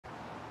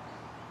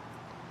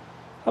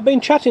I've been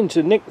chatting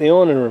to Nick, the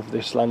owner of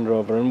this Land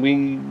Rover, and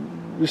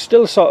we're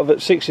still sort of at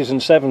 6s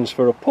and 7s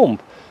for a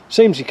pump.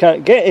 Seems you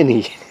can't get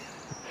any.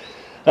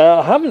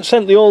 I haven't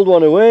sent the old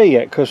one away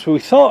yet, because we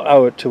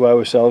thought to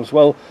ourselves,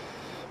 well,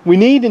 we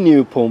need a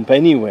new pump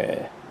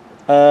anyway,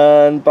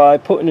 and by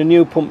putting a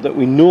new pump that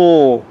we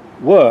know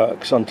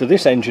works onto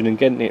this engine and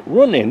getting it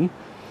running,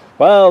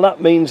 well, that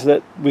means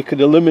that we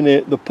could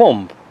eliminate the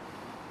pump.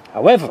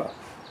 However,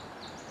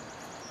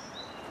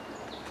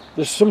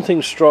 there's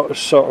something sort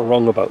of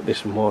wrong about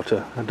this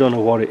motor. I don't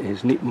know what it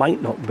is, and it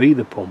might not be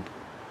the pump.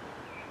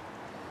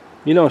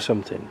 You know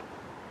something?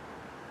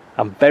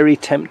 I'm very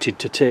tempted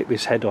to take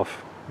this head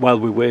off while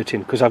we're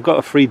waiting, because I've got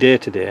a free day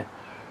today.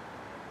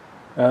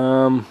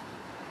 But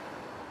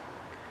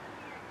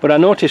I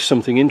noticed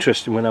something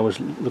interesting when I was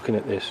looking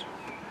at this.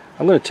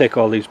 I'm going to take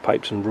all these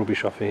pipes and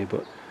rubbish off here,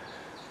 but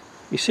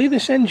you see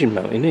this engine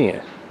mount in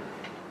here?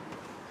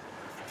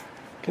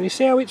 Can you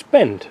see how it's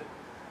bent?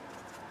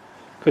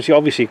 Because you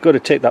obviously got to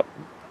take that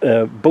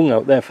bung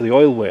out there for the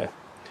oil wear,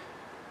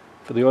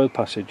 for the oil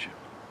passage.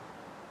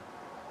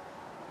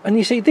 And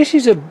you see, this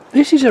is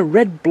a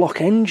red block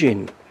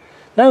engine.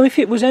 Now, if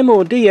it was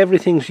MOD,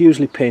 everything's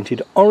usually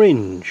painted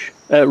orange,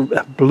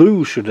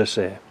 blue, should I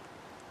say.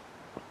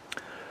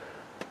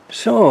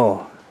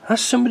 So,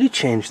 has somebody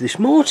changed this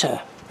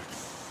motor?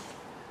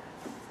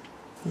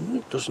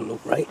 It doesn't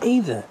look right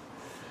either.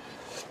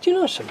 Do you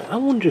know something? I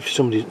wonder if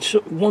somebody's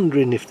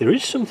wondering if there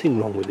is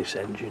something wrong with this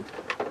engine.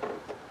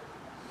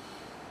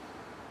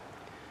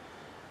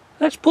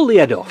 Let's pull the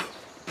head off.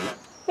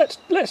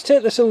 Let's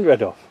take the cylinder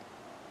head off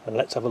and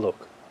let's have a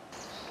look.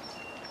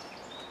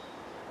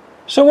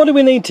 So what do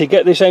we need to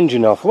get this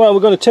engine off? Well, we're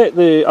going to take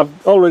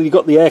I've already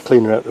got the air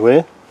cleaner out of the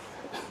way.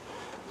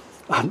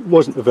 It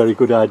wasn't a very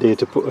good idea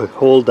to put a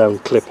hold down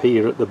clip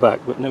here at the back,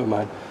 but never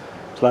mind.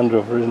 It's Land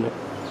Rover, isn't it?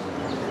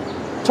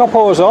 Top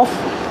hose off.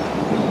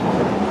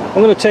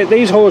 I'm going to take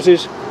these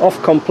hoses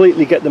off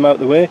completely, get them out of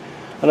the way,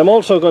 and I'm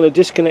also going to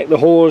disconnect the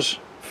hose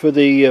for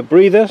the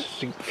breather,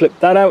 so flip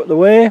that out of the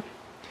way.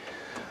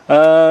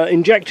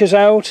 Injectors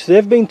out,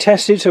 they've been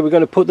tested, so we're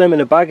going to put them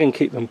in a bag and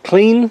keep them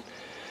clean.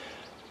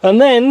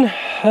 And then,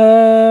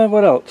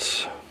 what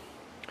else?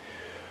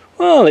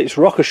 Well, it's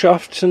rocker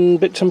shafts and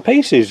bits and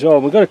pieces. Oh,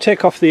 we're going to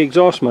take off the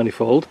exhaust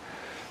manifold.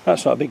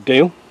 That's not a big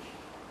deal.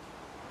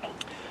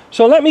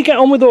 So let me get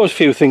on with those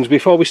few things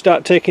before we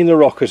start taking the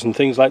rockers and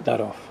things like that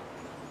off.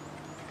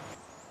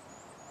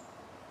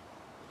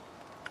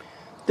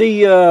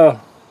 The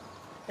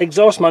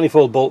exhaust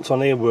manifold bolts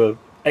on here were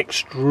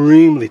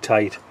extremely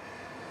tight.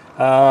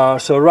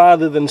 So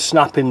rather than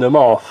snapping them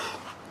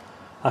off,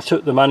 I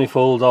took the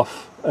manifold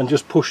off and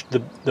just pushed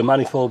the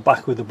manifold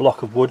back with a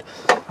block of wood.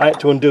 I had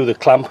to undo the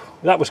clamp.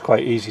 That was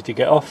quite easy to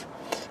get off.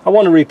 I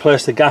want to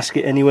replace the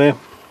gasket anyway.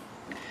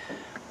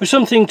 There's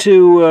something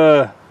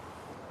to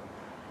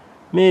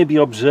maybe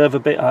observe a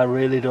bit, I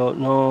really don't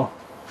know.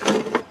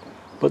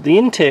 But the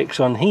intakes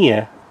on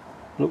here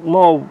look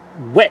more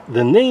wet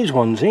than these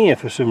ones here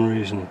for some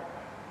reason.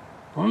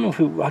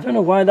 I don't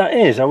know why that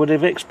is. I would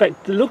have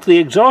expected, look, the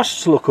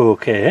exhausts look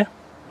okay.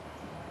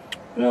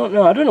 I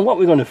don't know what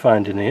we're going to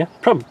find in here.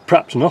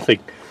 Perhaps nothing.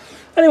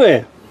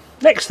 Anyway,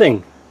 next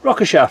thing,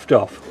 rocker shaft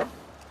off.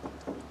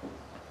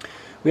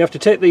 We have to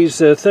take these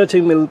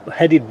 13mm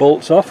headed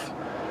bolts off,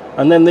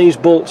 and then these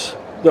bolts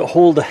that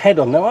hold the head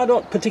on. Now, I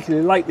don't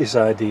particularly like this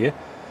idea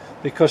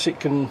because it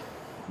can,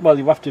 well,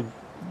 you have to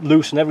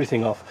loosen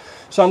everything off.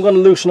 So I'm going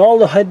to loosen all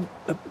the head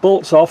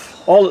bolts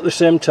off all at the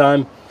same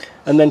time,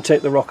 and then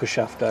take the rocker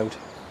shaft out.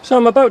 So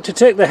I'm about to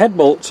take the head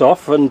bolts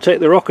off and take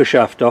the rocker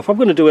shaft off. I'm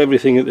going to do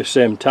everything at the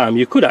same time.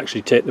 You could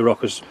actually take the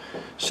rockers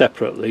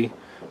separately,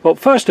 but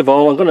first of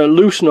all I'm going to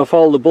loosen off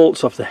all the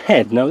bolts off the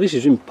head. Now this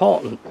is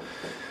important.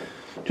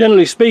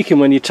 Generally speaking,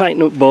 when you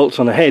tighten up bolts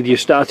on a head, you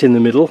start in the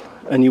middle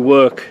and you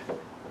work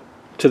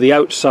to the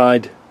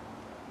outside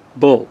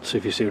bolts,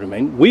 if you see what I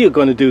mean. We are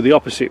going to do the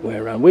opposite way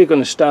around. We're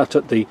going to start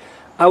at the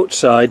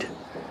outside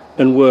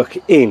and work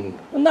in,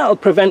 and that'll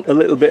prevent a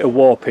little bit of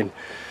warping.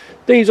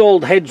 These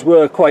old heads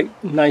were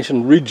quite nice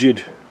and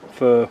rigid,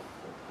 for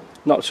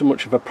not so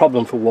much of a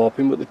problem for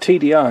warping, but the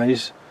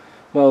TDIs,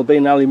 well,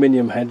 being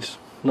aluminium heads,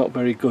 not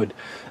very good.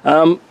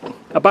 I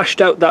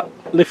bashed out that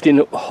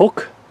lifting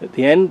hook at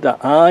the end,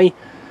 that eye,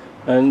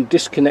 and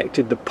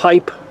disconnected the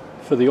pipe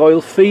for the oil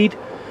feed.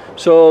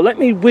 So let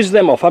me whiz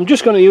them off. I'm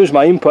just going to use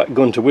my impact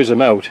gun to whiz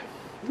them out,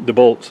 the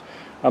bolts.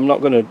 I'm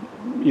not going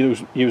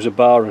to use a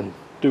bar and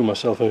do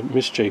myself a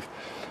mischief,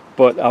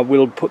 but I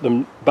will put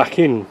them back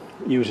in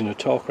using a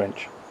torque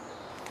wrench.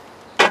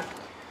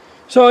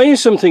 So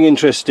here's something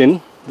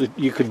interesting that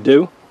you could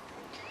do.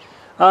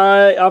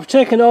 I've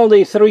taken all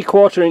the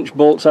 3/4 inch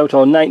bolts out,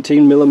 or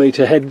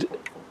 19mm head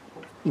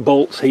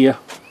bolts here.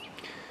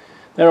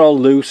 They're all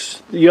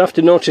loose. You have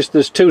to notice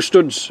there's 2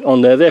 studs on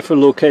there. They're for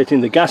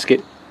locating the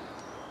gasket.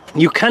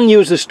 You can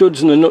use the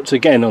studs and the nuts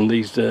again on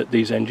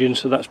these engines,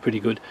 so that's pretty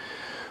good.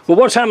 But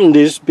what's happened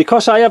is,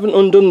 because I haven't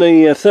undone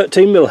the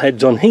 13mm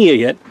heads on here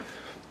yet,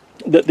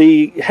 that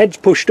the head's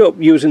pushed up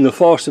using the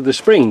force of the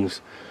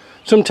springs.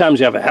 Sometimes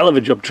you have a hell of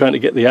a job trying to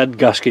get the head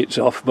gaskets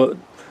off, but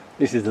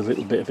This is a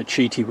little bit of a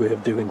cheaty way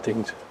of doing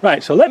things.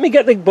 Right, so let me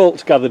get the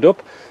bolts gathered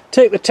up,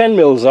 take the 10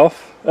 mils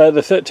off,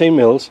 the 13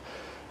 mils,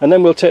 and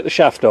then we'll take the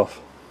shaft off.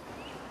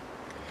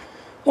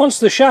 Once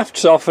the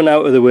shaft's off and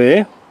out of the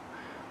way,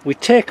 we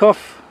take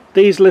off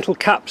these little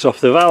caps off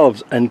the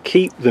valves and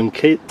keep them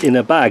in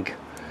a bag.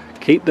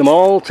 Keep them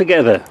all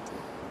together.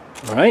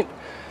 Alright?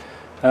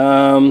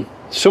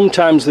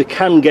 Sometimes they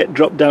can get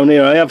dropped down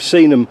here. I have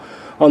seen them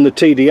on the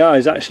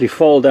TDIs actually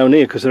fall down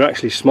here because they're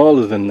actually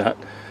smaller than that.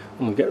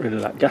 And we'll get rid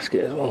of that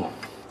gasket as well.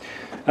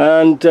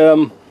 And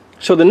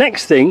so the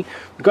next thing,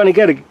 we're going to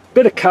get a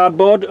bit of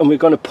cardboard and we're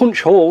going to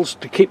punch holes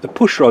to keep the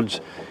push rods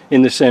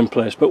in the same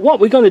place. But what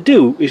we're going to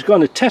do is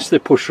going to test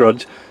the push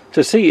rods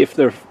to see if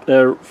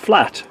they're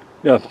flat.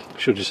 Yeah,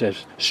 should have said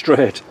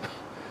straight.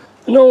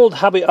 An old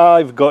habit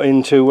I've got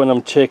into when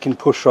I'm taking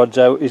push rods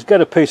out is get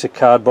a piece of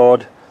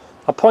cardboard,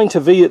 I point a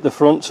V at the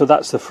front, so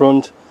that's the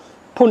front,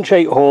 punch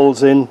 8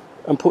 holes in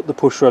and put the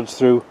push rods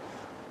through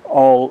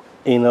all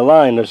in a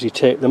line as you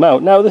take them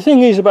out. Now the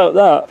thing is about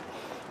that,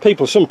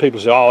 some people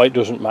say, oh, it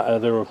doesn't matter,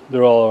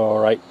 they're all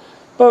alright.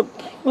 But,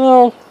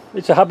 well,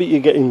 it's a habit you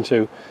get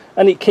into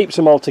and it keeps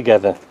them all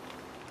together.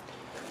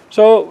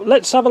 So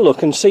let's have a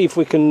look and see if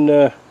we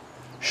can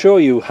show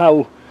you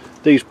how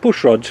these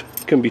push rods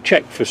can be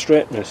checked for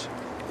straightness.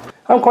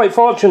 I'm quite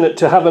fortunate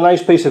to have a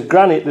nice piece of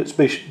granite that's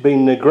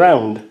been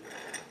ground,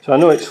 so I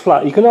know it's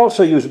flat. You can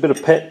also use a bit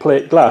of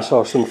plate glass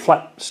or some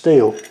flat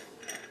steel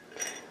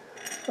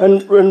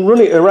and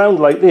run it around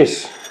like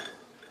this.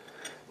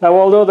 Now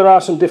although there are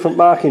some different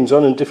markings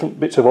on and different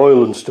bits of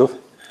oil and stuff,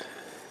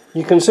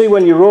 you can see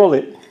when you roll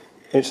it,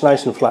 it's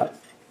nice and flat.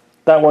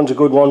 That one's a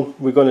good one.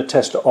 We're going to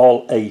test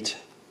all 8.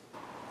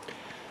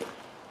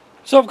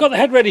 So I've got the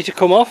head ready to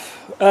come off.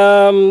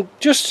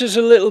 Just as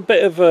a little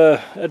bit of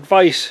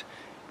advice,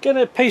 get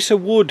a piece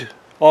of wood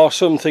or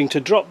something to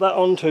drop that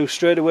onto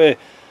straight away,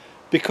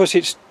 because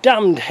it's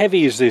damned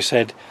heavy as this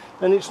head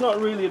and it's not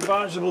really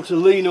advisable to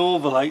lean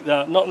over like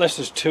that, not unless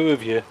there's 2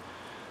 of you.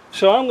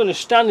 So I'm going to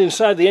stand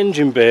inside the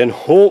engine bay and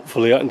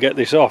hopefully I can get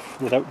this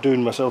off without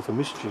doing myself a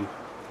mischief.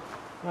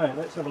 Right,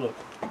 let's have a look.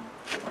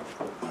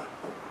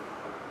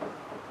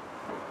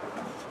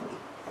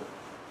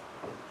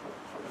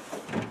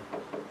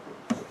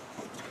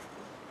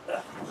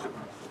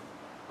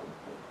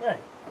 Right.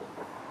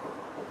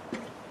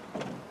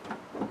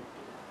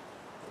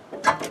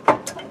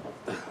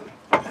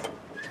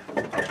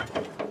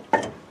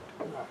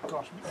 Oh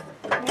gosh,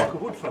 look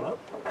of wood fell out.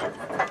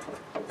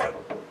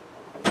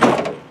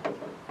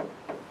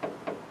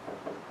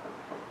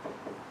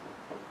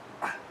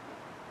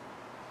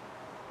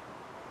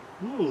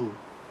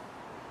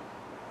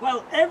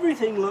 Well,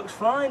 everything looks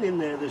fine in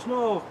there. There's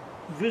no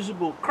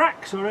visible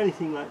cracks or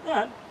anything like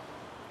that.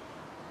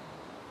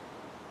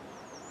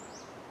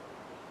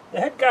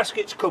 The head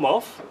gasket's come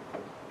off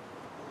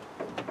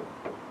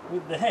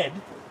with the head.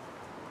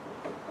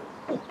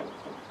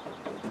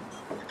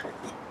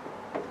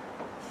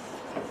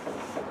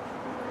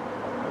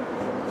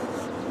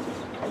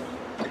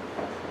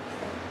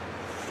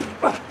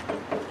 Ow,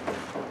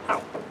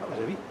 that was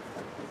heavy.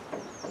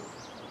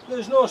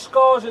 There's no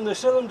scars in the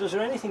cylinders or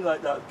anything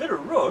like that. A bit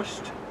of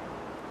rust.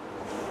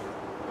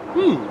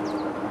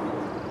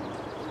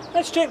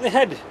 Let's take the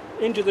head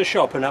into the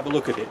shop and have a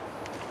look at it.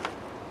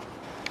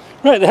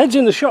 Right, the head's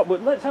in the shop,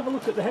 but let's have a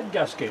look at the head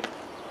gasket.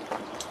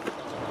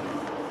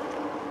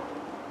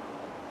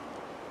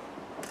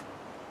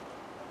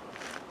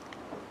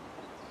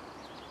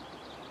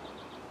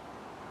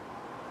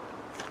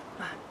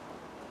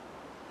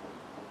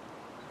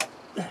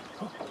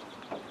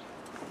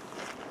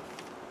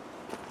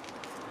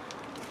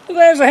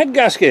 There's the head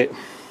gasket.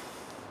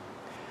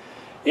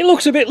 It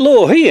looks a bit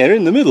low here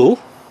in the middle.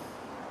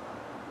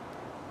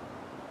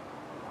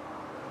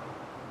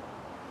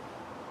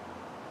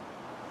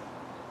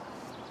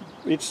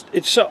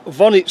 It's sort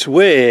of on its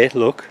way,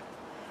 look.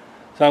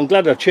 So I'm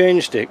glad I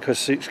changed it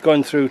because it's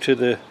gone through to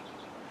the...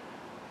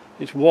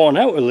 it's worn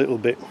out a little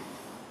bit.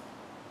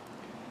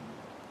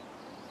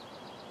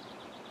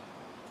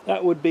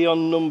 That would be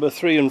on number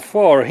 3 and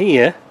 4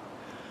 here.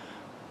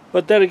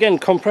 But there again,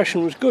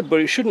 compression was good, but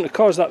it shouldn't have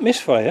caused that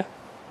misfire.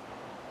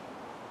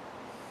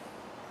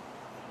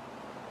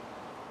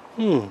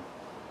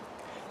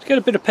 Let's get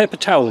a bit of paper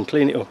towel and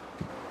clean it up.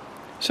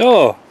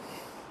 So,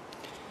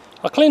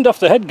 I cleaned off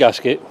the head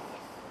gasket.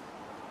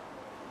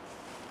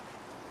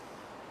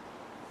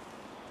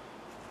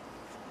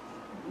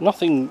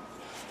 Nothing,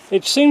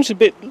 it seems a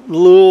bit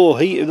low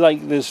here,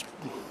 like there's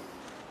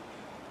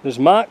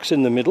marks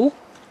in the middle.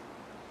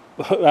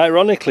 But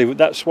ironically,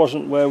 that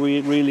wasn't where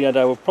we really had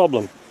our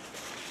problem.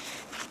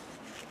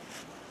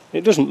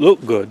 It doesn't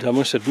look good, I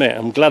must admit.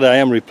 I'm glad I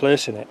am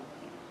replacing it.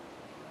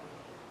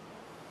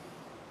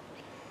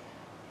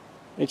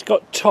 It's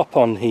got top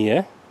on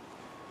here,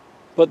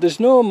 but there's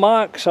no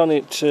marks on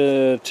it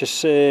to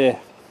say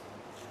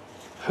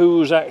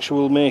whose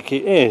actual make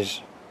it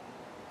is.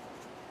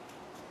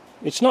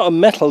 It's not a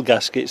metal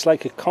gasket, it's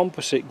like a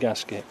composite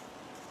gasket.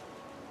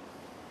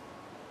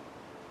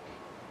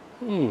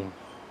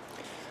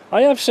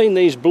 I have seen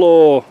these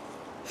blow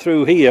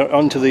through here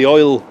onto the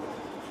oil,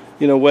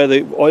 you know, where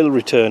the oil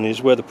return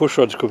is, where the push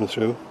rod's coming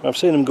through. I've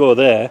seen them go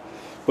there,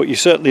 but you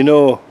certainly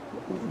know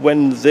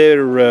when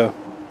they're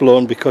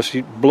blown, because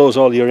it blows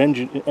all your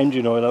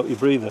engine oil out your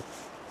breather.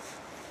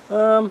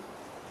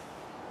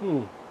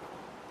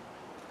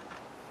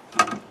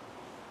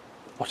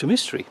 What a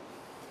mystery.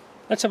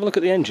 Let's have a look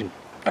at the engine.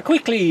 I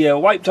quickly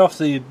wiped off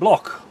the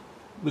block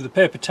with a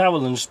paper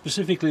towel, and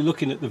specifically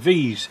looking at the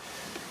V's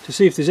to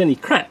see if there's any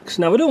cracks.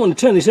 Now I don't want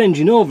to turn this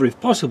engine over if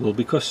possible,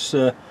 because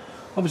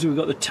obviously we've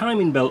got the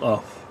timing belt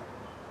off.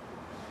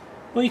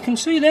 Well, you can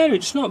see there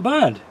it's not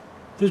bad.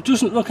 There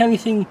doesn't look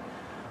anything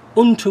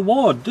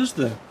untoward, does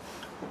there?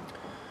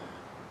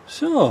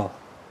 So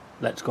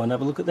let's go and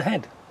have a look at the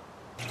head.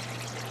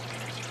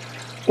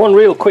 One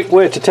real quick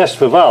way to test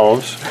for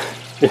valves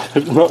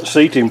is not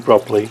seating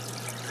properly.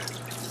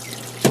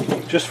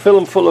 Just fill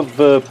them full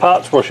of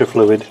parts washer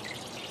fluid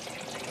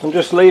and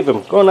just leave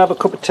them. Go and have a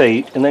cup of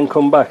tea and then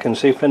come back and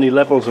see if any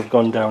levels have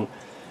gone down.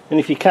 And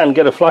if you can,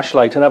 get a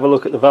flashlight and have a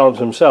look at the valves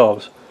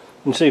themselves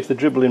and see if they're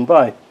dribbling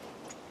by.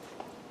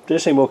 They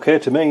seem okay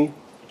to me.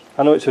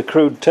 I know it's a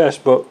crude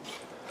test, but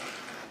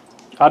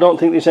I don't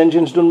think this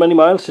engine's done many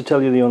miles, to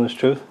tell you the honest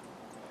truth.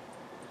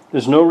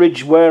 There's no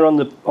ridge wear on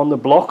the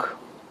block.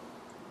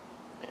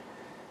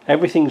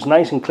 Everything's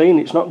nice and clean.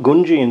 It's not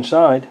gungy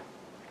inside.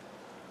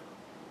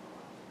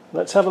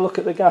 Let's have a look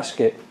at the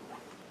gasket.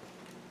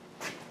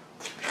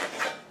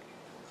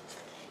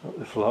 Not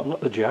the flap,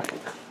 not the jack.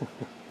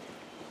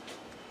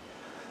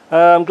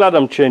 I'm glad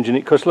I'm changing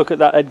it, because look at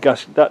that head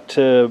gasket, that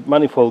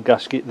manifold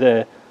gasket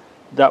there.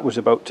 That was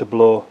about to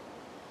blow.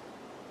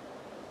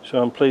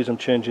 So I'm pleased I'm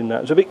changing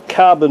that. It's a bit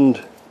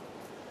carboned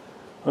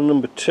on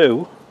number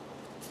 2.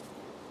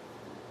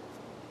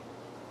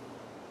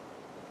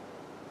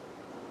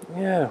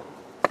 Yeah.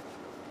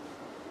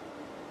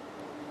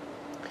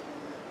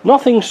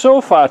 Nothing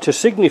so far to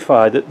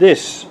signify that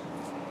this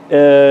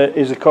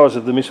is the cause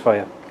of the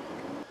misfire.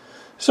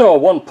 So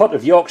 1 pot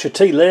of Yorkshire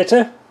tea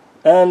later,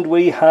 and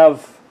we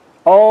have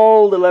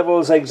all the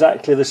levels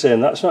exactly the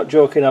same. That's not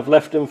joking. I've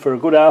left them for a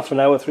good half an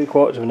hour,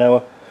 3/4 of an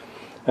hour,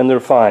 and they're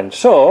fine.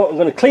 So I'm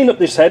going to clean up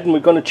this head and we're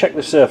going to check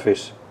the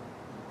surface.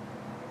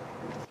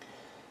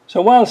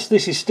 So whilst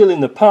this is still in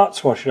the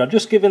parts washer, I've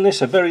just given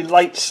this a very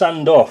light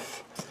sand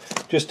off,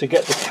 just to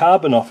get the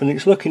carbon off, and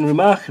it's looking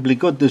remarkably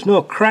good. There's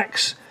no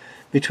cracks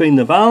between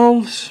the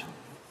valves.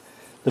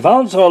 The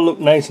valves all look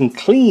nice and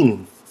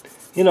clean.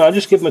 You know, I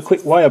just give them a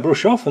quick wire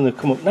brush off and they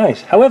come up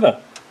nice. However,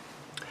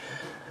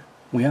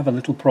 we have a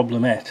little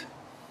problemette.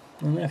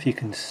 I don't know if you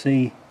can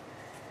see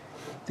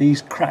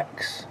these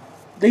cracks.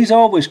 These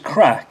always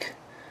crack,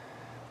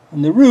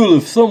 and the rule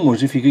of thumb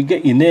was if you could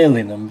get your nail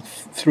in them,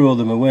 throw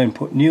them away and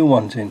put new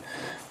ones in.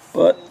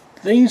 But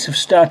these have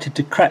started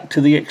to crack to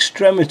the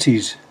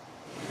extremities.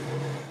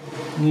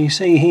 And you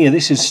see here,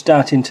 this is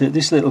starting to,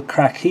 this little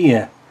crack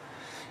here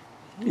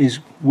is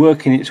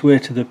working its way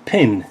to the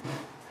pin.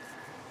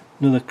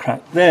 Another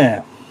crack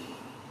there.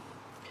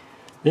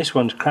 This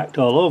one's cracked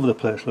all over the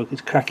place. Look,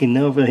 it's cracking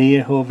over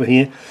here, over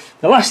here.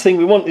 The last thing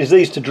we want is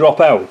these to drop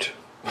out.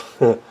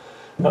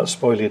 That'll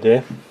spoil your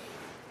day.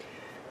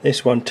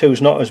 This one too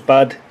is not as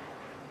bad.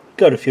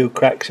 Got a few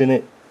cracks in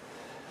it.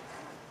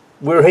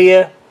 We're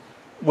here,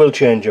 we'll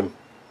change them.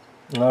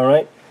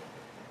 Alright.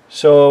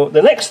 So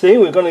the next thing,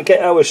 we're going to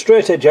get our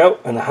straight edge out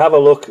and have a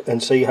look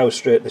and see how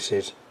straight this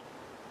is.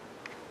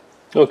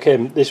 Okay,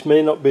 this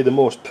may not be the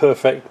most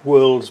perfect,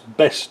 world's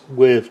best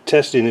way of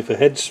testing if a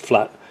head's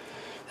flat,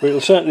 but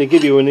it'll certainly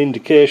give you an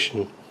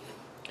indication.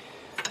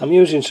 I'm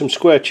using some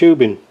square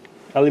tubing,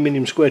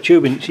 aluminium square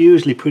tubing. It's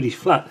usually pretty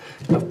flat.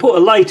 I've put a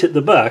light at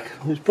the back.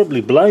 It's probably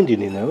blinding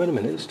you now. Wait a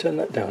minute, let's turn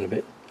that down a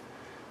bit.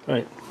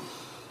 Right.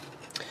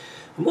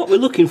 And what we're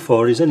looking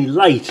for is any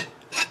light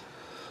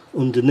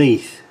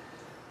underneath.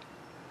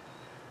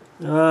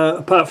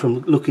 Apart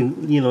from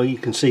looking, you know, you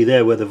can see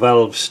there where the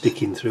valve's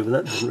sticking through, but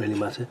that doesn't really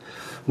matter.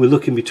 We're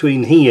looking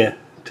between here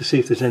to see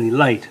if there's any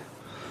light.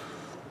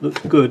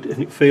 Looks good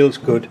and it feels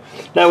good.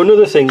 Now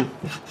another thing,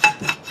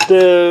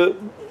 the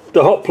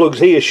hot plugs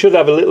here should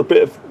have a little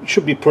bit of,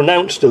 should be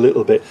pronounced a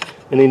little bit,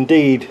 and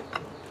indeed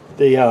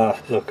they are.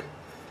 Look,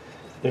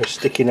 they're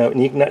sticking out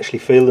and you can actually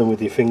feel them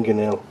with your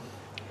fingernail.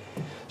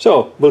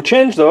 So we'll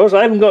change those.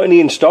 I haven't got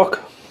any in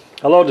stock.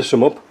 I'll order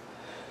some up.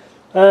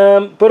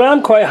 But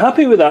I'm quite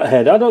happy with that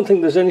head. I don't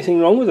think there's anything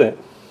wrong with it,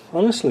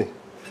 honestly.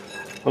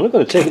 I'm not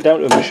going to take it down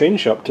to a machine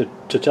shop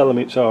to tell them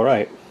it's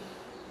alright.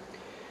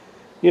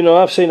 You know,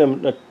 I've seen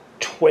them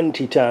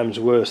 20 times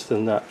worse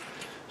than that.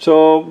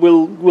 So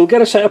we'll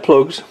get a set of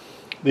plugs.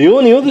 The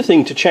only other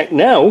thing to check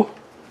now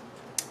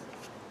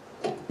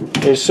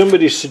is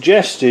somebody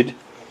suggested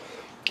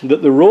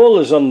that the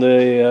rollers on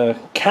the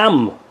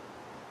cam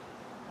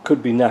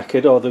could be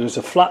knackered, or there was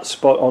a flat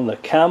spot on the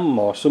cam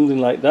or something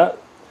like that.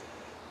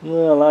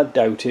 Well, I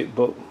doubt it,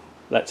 but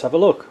let's have a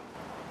look.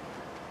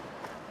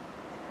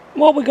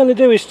 What we're going to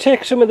do is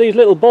take some of these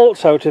little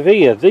bolts out of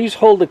here. These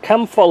hold the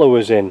cam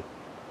followers in,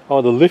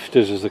 or the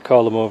lifters as they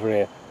call them over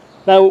here.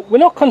 Now, we're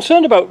not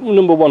concerned about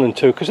number 1 and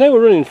 2 because they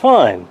were running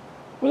fine.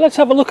 Well, let's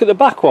have a look at the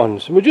back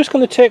ones. We're just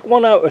going to take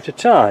one out at a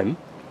time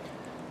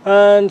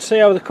and see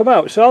how they come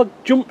out. So I'll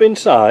jump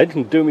inside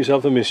and do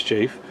myself a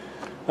mischief,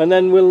 and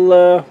then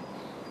we'll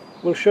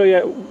show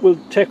you. We'll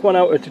take one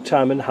out at a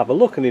time and have a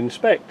look and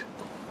inspect.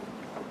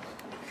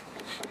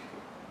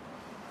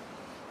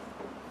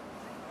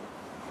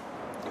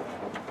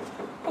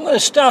 I'm going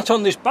to start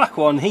on this back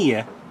one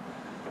here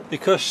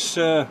because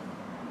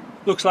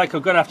looks like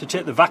I'm going to have to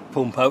take the vac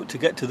pump out to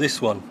get to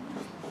this one.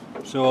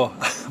 So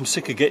I'm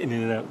sick of getting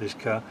in and out of this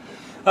car.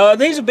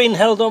 These have been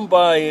held on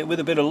with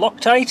a bit of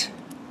Loctite.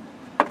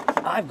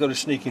 I've got a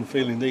sneaking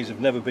feeling these have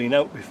never been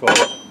out before.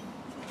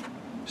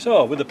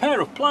 So with a pair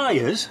of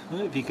pliers, I don't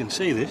know if you can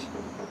see this,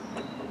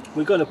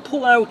 we're going to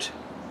pull out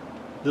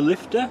the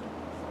lifter,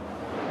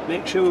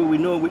 make sure we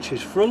know which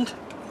is front,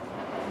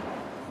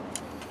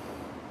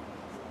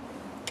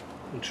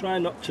 and try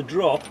not to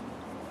drop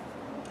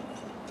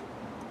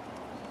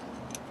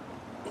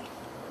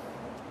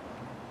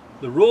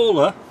the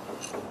roller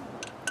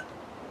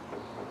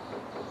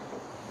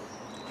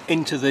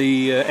into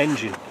the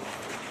engine.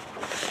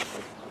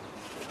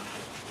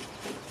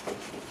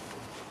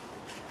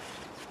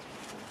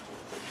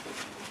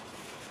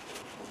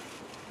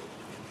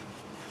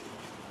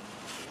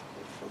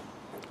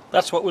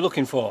 That's what we're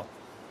looking for.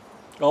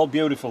 All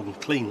beautiful and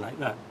clean like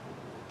that.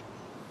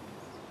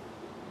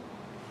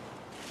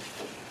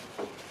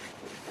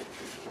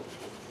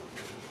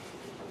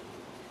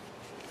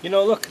 You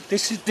know, look,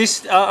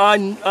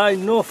 I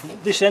know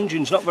this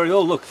engine's not very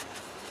old. Look,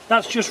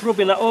 that's just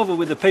rubbing that over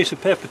with a piece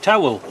of paper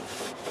towel.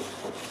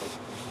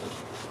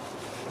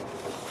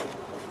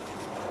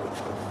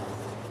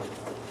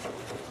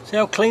 See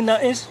how clean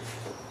that is?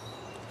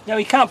 Now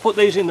you can't put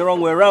these in the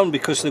wrong way around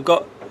because they've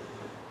got,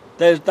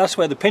 that's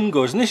where the pin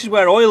goes, and this is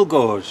where oil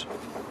goes.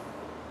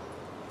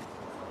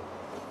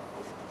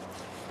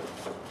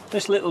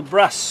 This little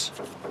brass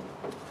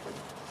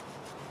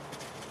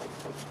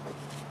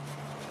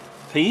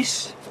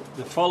piece,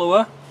 the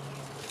follower,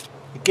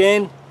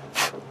 again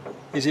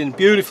is in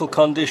beautiful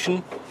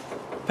condition.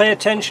 Pay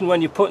attention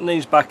when you're putting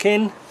these back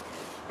in.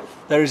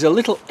 There is a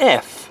little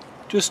F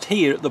just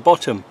here at the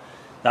bottom.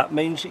 That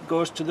means it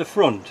goes to the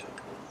front.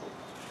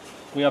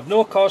 We have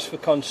no cause for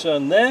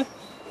concern there.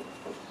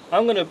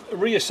 I'm going to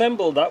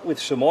reassemble that with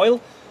some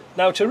oil.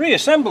 Now to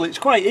reassemble it's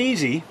quite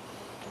easy.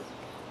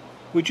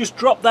 We just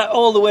drop that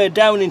all the way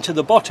down into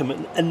the bottom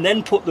and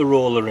then put the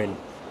roller in,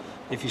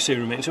 if you see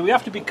what I mean. So we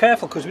have to be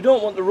careful because we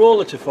don't want the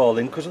roller to fall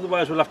in, because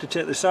otherwise we'll have to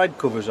take the side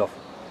covers off.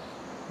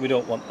 We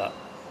don't want that.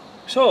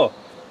 So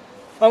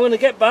I'm going to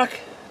get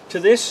back to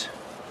this,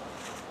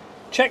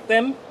 check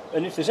them,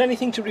 and if there's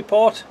anything to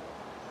report,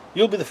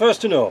 you'll be the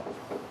first to know.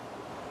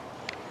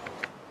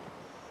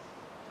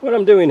 What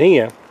I'm doing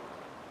here,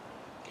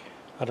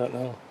 I don't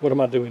know, what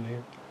am I doing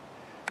here?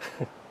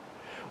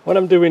 What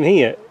I'm doing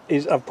here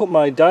is I've put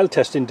my dial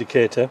test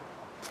indicator,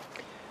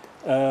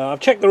 I've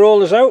checked the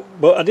rollers out,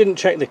 but I didn't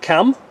check the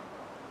cam.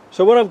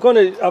 So what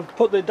I've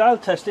put the dial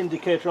test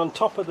indicator on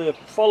top of the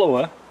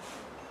follower,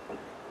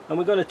 and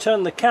we're going to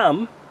turn the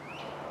cam.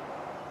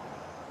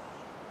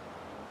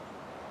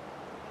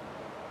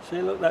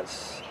 See, look,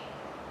 that's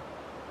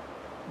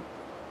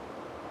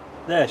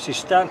there, she's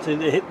starting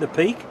to hit the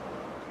peak,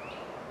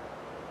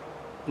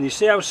 and you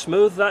see how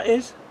smooth that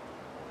is.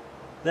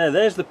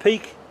 There's the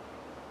peak,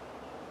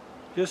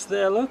 just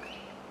there, look,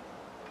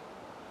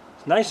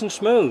 it's nice and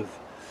smooth.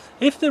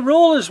 If the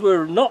rollers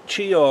were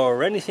notchy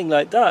or anything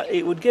like that,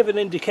 it would give an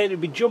indicator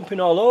it'd be jumping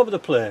all over the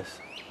place,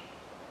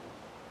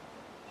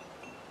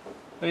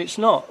 but it's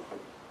not.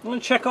 I'm going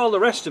to check all the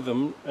rest of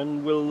them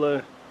and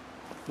we'll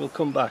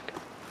come back.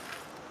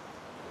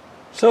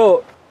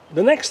 So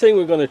the next thing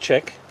we're going to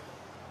check,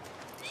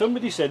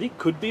 somebody said it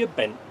could be a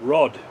bent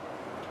rod.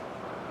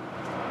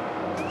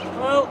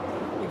 Well,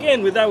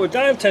 again, with our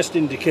dial test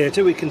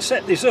indicator we can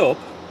set this up.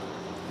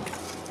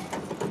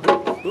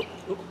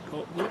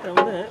 Down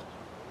there.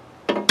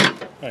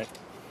 Right.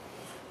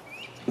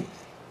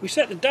 We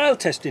set the dial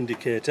test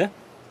indicator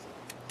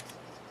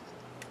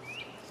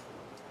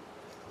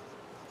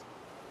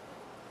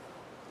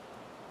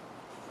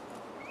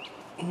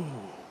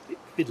bit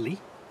fiddly.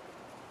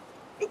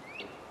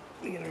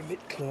 We get her a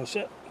bit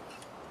closer.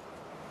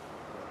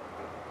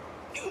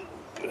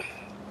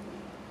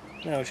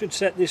 Now I should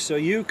set this so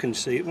you can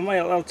see it.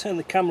 I'll turn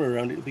the camera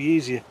around, it'll be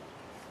easier.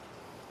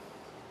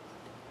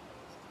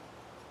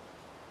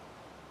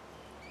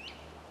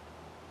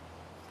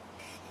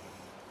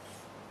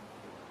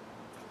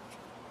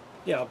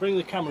 Yeah, I'll bring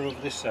the camera over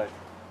this side.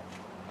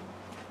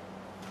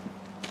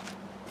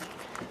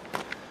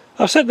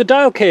 I've set the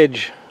dial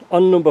gauge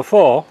on number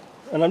 4,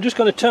 and I'm just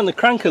going to turn the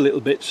crank a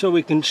little bit so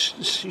we can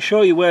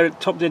show you where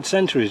top dead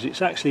centre is.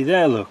 It's actually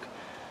there, look.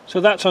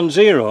 So that's on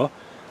 0.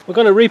 We're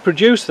going to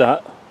reproduce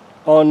that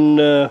on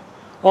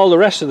all the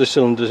rest of the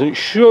cylinders, and it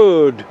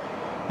should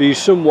be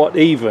somewhat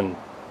even.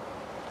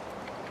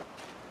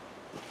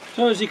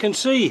 So as you can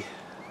see,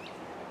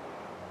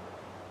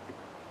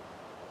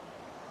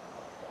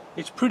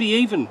 it's pretty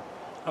even.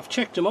 I've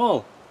checked them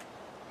all.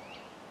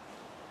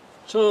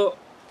 So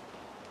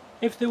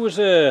if there was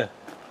a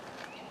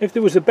If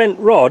there was a bent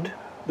rod,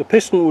 the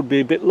piston would be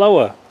a bit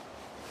lower.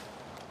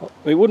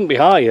 It wouldn't be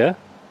higher,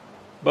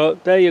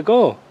 but there you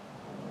go.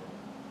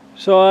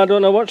 So I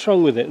don't know what's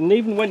wrong with it. And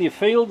even when you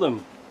feel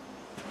them,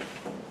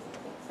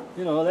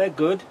 you know, they're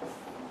good.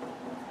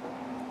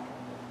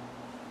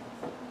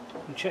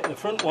 And check the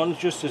front ones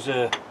just as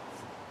a...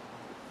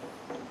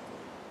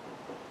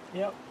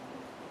 Yep.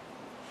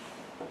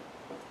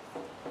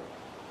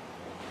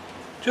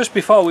 Just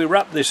before we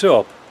wrap this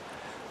up,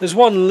 there's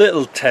one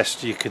little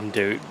test you can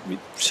do. It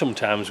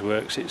sometimes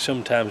works, it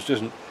sometimes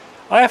doesn't.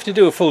 I have to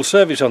do a full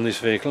service on this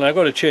vehicle and I've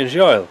got to change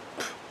the oil.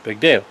 Big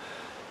deal.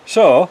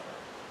 So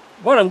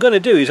what I'm going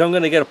to do is I'm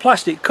going to get a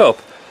plastic cup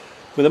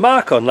with a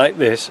mark on like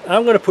this.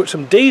 I'm going to put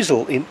some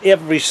diesel in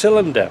every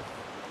cylinder.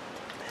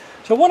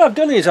 So what I've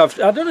done is I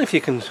don't know if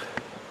you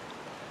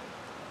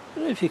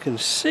can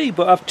see,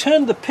 but I've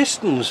turned the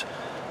pistons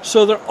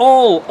so they're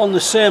all on the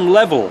same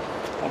level.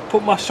 I've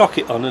put my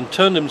socket on and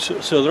turned them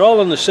so they're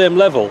all on the same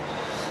level,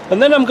 and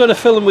then I'm going to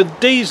fill them with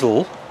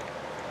diesel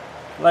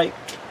like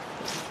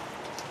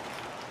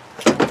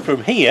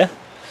from here,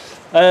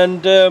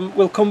 and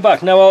we'll come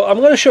back. Now I'm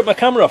going to shut my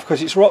camera off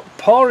because it's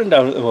pouring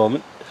down at the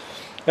moment,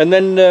 and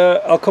then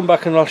I'll come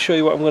back and I'll show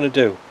you what I'm going to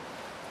do.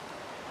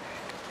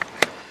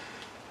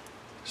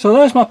 So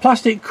there's my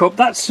plastic cup.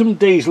 That's some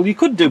diesel. You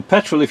could do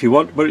petrol if you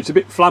want, but it's a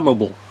bit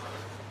flammable.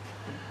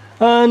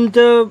 And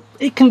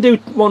it can do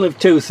one of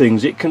two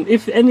things. It can,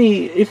 if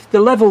the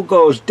level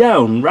goes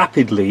down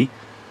rapidly,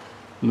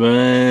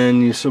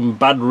 then some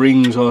bad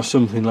rings or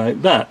something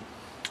like that.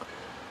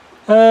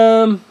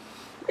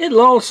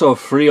 It'll also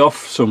free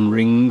off some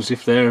rings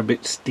if they're a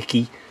bit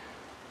sticky.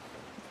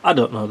 I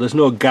don't know. There's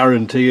no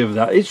guarantee of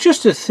that. It's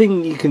just a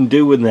thing you can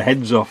do when the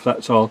head's off.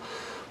 That's all.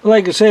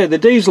 Like I say, the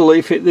diesel,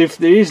 if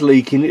there is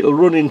leaking, it'll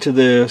run into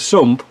the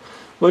sump.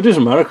 Well, it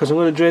doesn't matter because I'm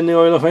going to drain the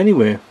oil off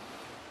anyway.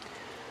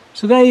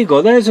 So there you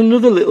go, there's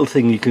another little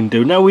thing you can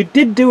do. Now we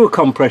did do a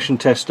compression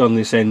test on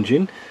this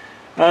engine,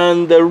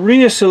 and the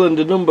rear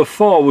cylinder number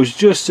 4 was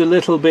just a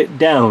little bit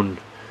down.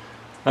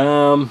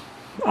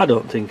 I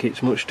don't think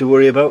it's much to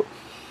worry about.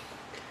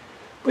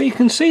 But you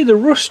can see the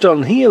rust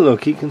on here,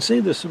 look, you can see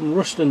there's some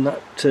rust in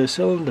that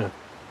cylinder.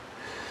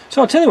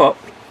 So I'll tell you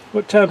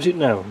what time's it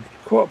now?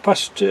 10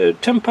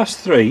 past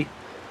 3.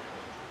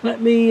 Let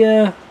me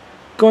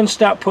go and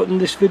start putting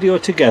this video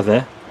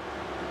together,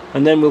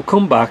 and then we'll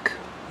come back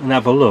and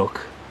have a look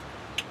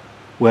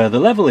where the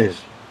level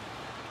is.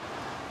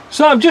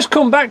 So I've just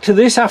come back to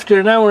this after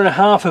an hour and a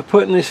half of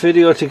putting this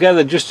video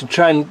together just to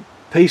try and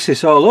piece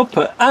this all up,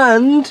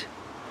 and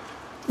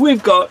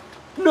we've got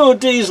no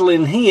diesel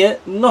in here,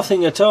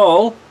 nothing at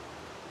all.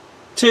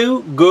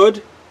 2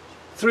 good,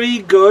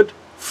 3 good,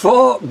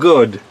 4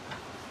 good.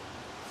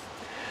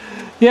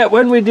 Yeah,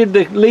 when we did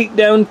the leak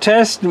down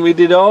test and we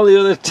did all the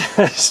other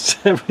tests,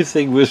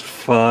 everything was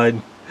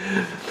fine.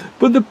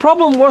 But the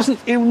problem wasn't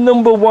in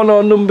number 1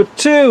 or number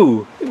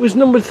 2. It was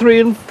number 3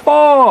 and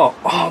 4.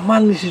 Oh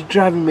man, this is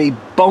driving me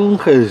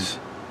bonkers.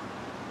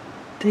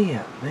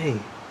 Dear me.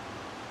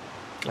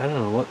 I don't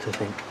know what to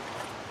think.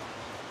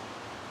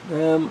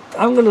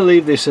 I'm going to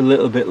leave this a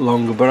little bit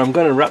longer, but I'm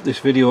going to wrap this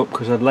video up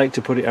because I'd like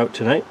to put it out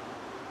tonight.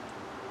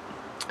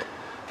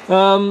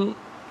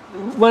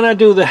 When I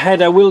do the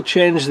head, I will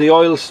change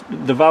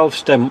the valve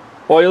stem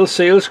oil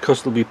seals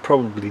because they'll be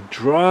probably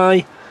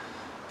dry.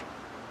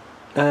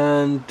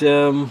 And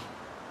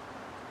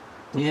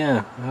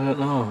yeah, I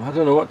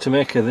don't know what to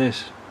make of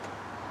this.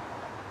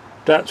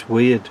 That's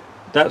weird.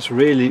 That's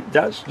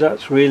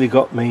really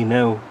got me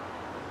now.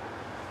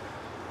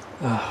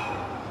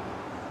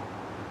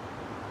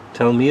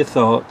 Tell me your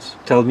thoughts,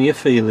 tell me your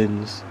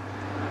feelings,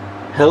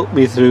 help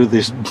me through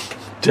this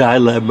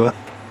dilemma.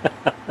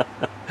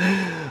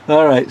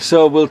 Alright,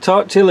 so we'll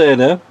talk to you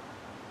later.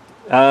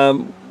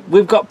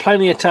 We've got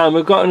plenty of time.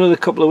 We've got another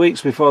couple of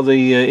weeks before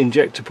the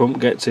injector pump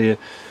gets here.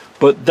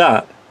 But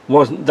that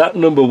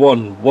number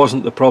 1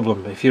 wasn't the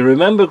problem. If you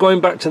remember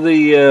going back to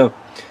the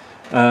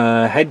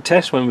head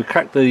test when we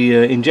cracked the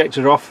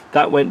injector off,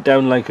 that went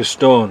down like a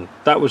stone.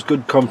 That was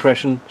good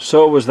compression.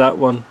 So was that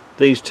one.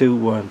 These two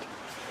weren't.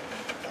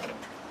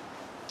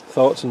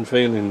 Thoughts and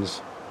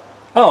feelings.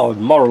 Oh,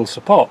 moral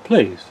support,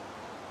 please.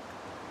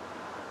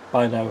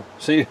 Bye now.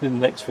 See you in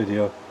the next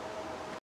video.